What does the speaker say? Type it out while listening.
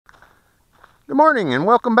Good morning and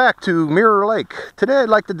welcome back to Mirror Lake. Today I'd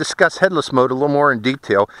like to discuss headless mode a little more in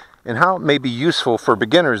detail and how it may be useful for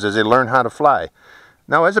beginners as they learn how to fly.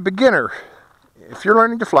 Now, as a beginner, if you're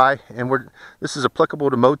learning to fly, and this is applicable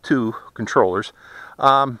to Mode 2 controllers,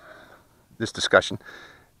 this discussion,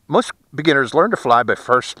 most beginners learn to fly by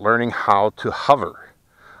first learning how to hover.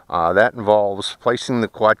 That involves placing the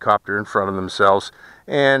quadcopter in front of themselves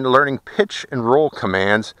and learning pitch and roll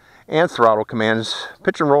commands and throttle commands.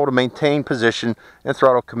 Pitch and roll to maintain position, and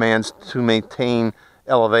throttle commands to maintain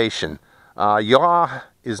elevation. Yaw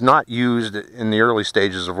is not used in the early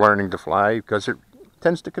stages of learning to fly because it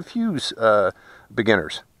tends to confuse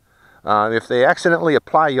beginners. If they accidentally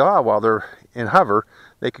apply yaw while they're in hover,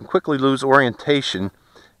 they can quickly lose orientation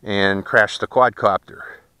and crash the quadcopter.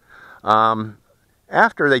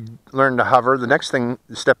 After they learn to hover, the next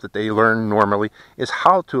step that they learn normally is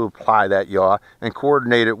how to apply that yaw and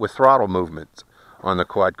coordinate it with throttle movements on the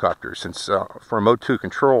quadcopter. Since for a Mode 2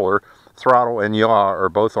 controller, throttle and yaw are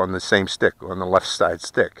both on the same stick, on the left side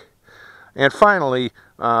stick. And finally,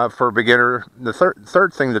 for a beginner, the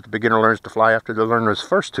third thing that the beginner learns to fly after they learn those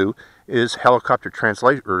first two is helicopter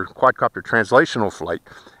translation or quadcopter translational flight,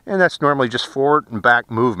 and that's normally just forward and back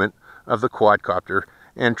movement of the quadcopter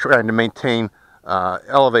and trying to maintain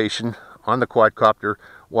elevation on the quadcopter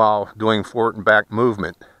while doing forward and back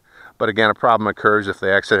movement. But again, a problem occurs if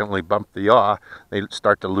they accidentally bump the yaw. They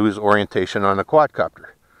start to lose orientation on the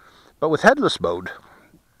quadcopter. But with headless mode,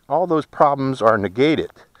 all those problems are negated.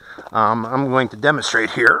 I'm going to demonstrate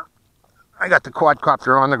here. I got the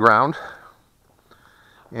quadcopter on the ground,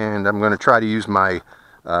 and I'm going to try to use my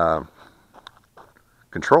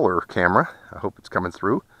controller camera. I hope it's coming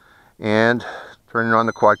through. And turning on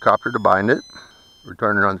the quadcopter to bind it. We're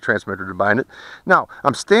turning on the transmitter to bind it. Now,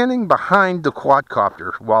 I'm standing behind the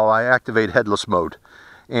quadcopter while I activate headless mode.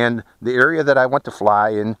 And the area that I want to fly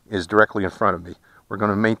in is directly in front of me. We're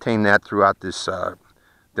going to maintain that throughout this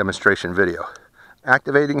demonstration video.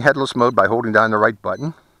 Activating headless mode by holding down the right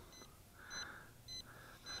button.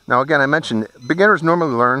 Now again, I mentioned beginners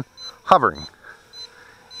normally learn hovering.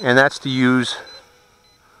 And that's to use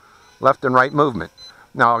left and right movement.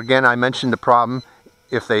 Now again, I mentioned the problem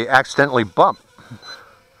if they accidentally bump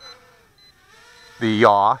the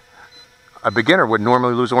yaw. A beginner would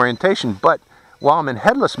normally lose orientation, but while I'm in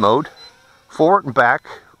headless mode, forward and back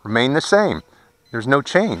remain the same. There's no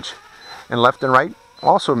change. And left and right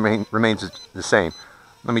also remains the same.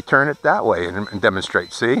 Let me turn it that way and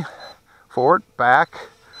demonstrate. See? Forward, back,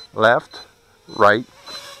 left, right.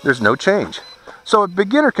 There's no change. So a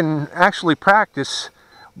beginner can actually practice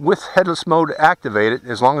with headless mode activated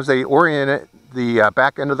as long as they orient it, the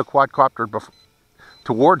back end of the quadcopter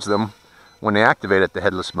towards them when they activate it, the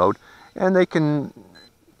headless mode, and they can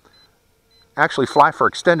actually fly for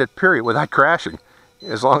extended period without crashing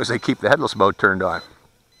as long as they keep the headless mode turned on.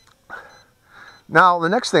 Now, the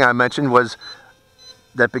next thing I mentioned was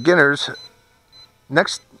that beginners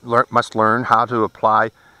must learn how to apply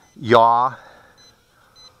yaw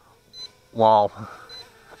while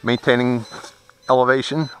maintaining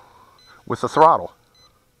elevation with the throttle.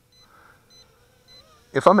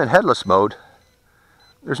 If I'm in headless mode,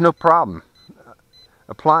 there's no problem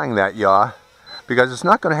applying that yaw because it's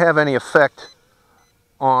not going to have any effect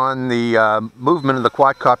on the movement of the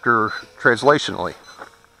quadcopter translationally.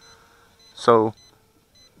 So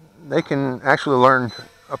they can actually learn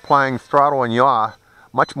applying throttle and yaw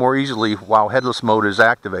much more easily while headless mode is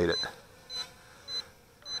activated.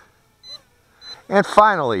 And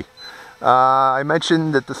finally, I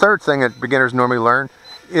mentioned that the third thing that beginners normally learn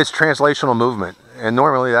is translational movement. And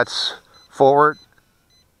normally that's forward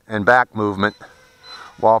and back movement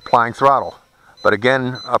while applying throttle. But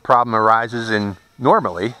again, a problem arises in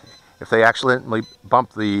normally, if they accidentally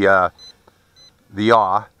bump the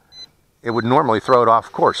yaw, it would normally throw it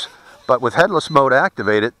off course. But with headless mode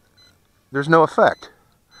activated, there's no effect.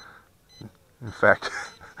 In fact,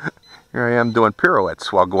 here I am doing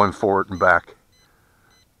pirouettes while going forward and back.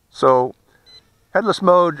 So headless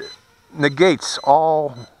mode negates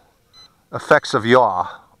all effects of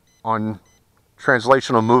yaw on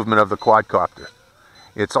translational movement of the quadcopter.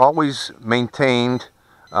 It's always maintained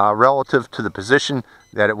relative to the position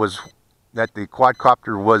that the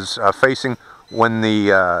quadcopter was facing when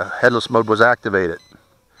the headless mode was activated.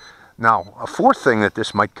 Now, a fourth thing that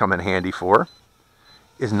this might come in handy for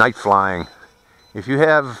is night flying. If you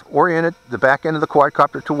have oriented the back end of the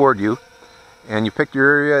quadcopter toward you and you pick your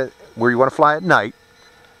area where you want to fly at night,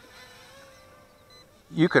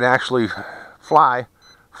 you could actually fly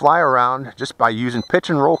around just by using pitch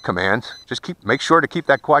and roll commands. Just make sure to keep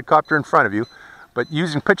that quadcopter in front of you, but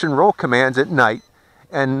using pitch and roll commands at night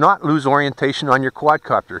and not lose orientation on your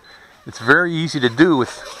quadcopter. It's very easy to do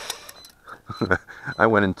with... I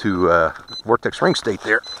went into vortex ring state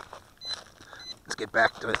there. Let's get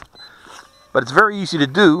back to it. But it's very easy to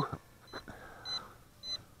do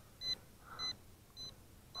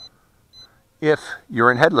if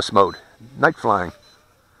you're in headless mode, night flying.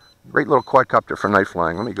 Great little quadcopter for night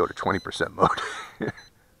flying. Let me go to 20% mode.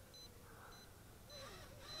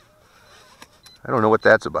 I don't know what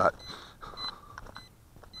that's about.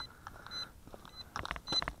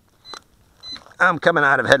 I'm coming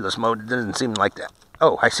out of headless mode. It doesn't seem like that.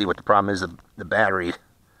 Oh, I see what the problem is. The battery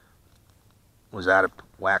was out of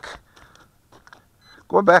whack.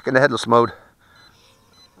 Going back into headless mode.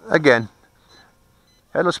 Again,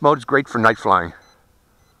 headless mode is great for night flying.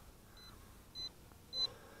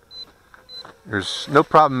 There's no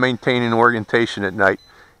problem maintaining orientation at night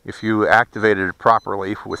if you activated it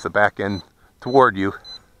properly with the back end toward you.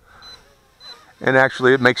 And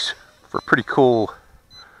actually it makes for pretty cool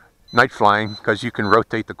night flying because you can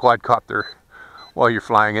rotate the quadcopter while you're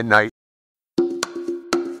flying at night.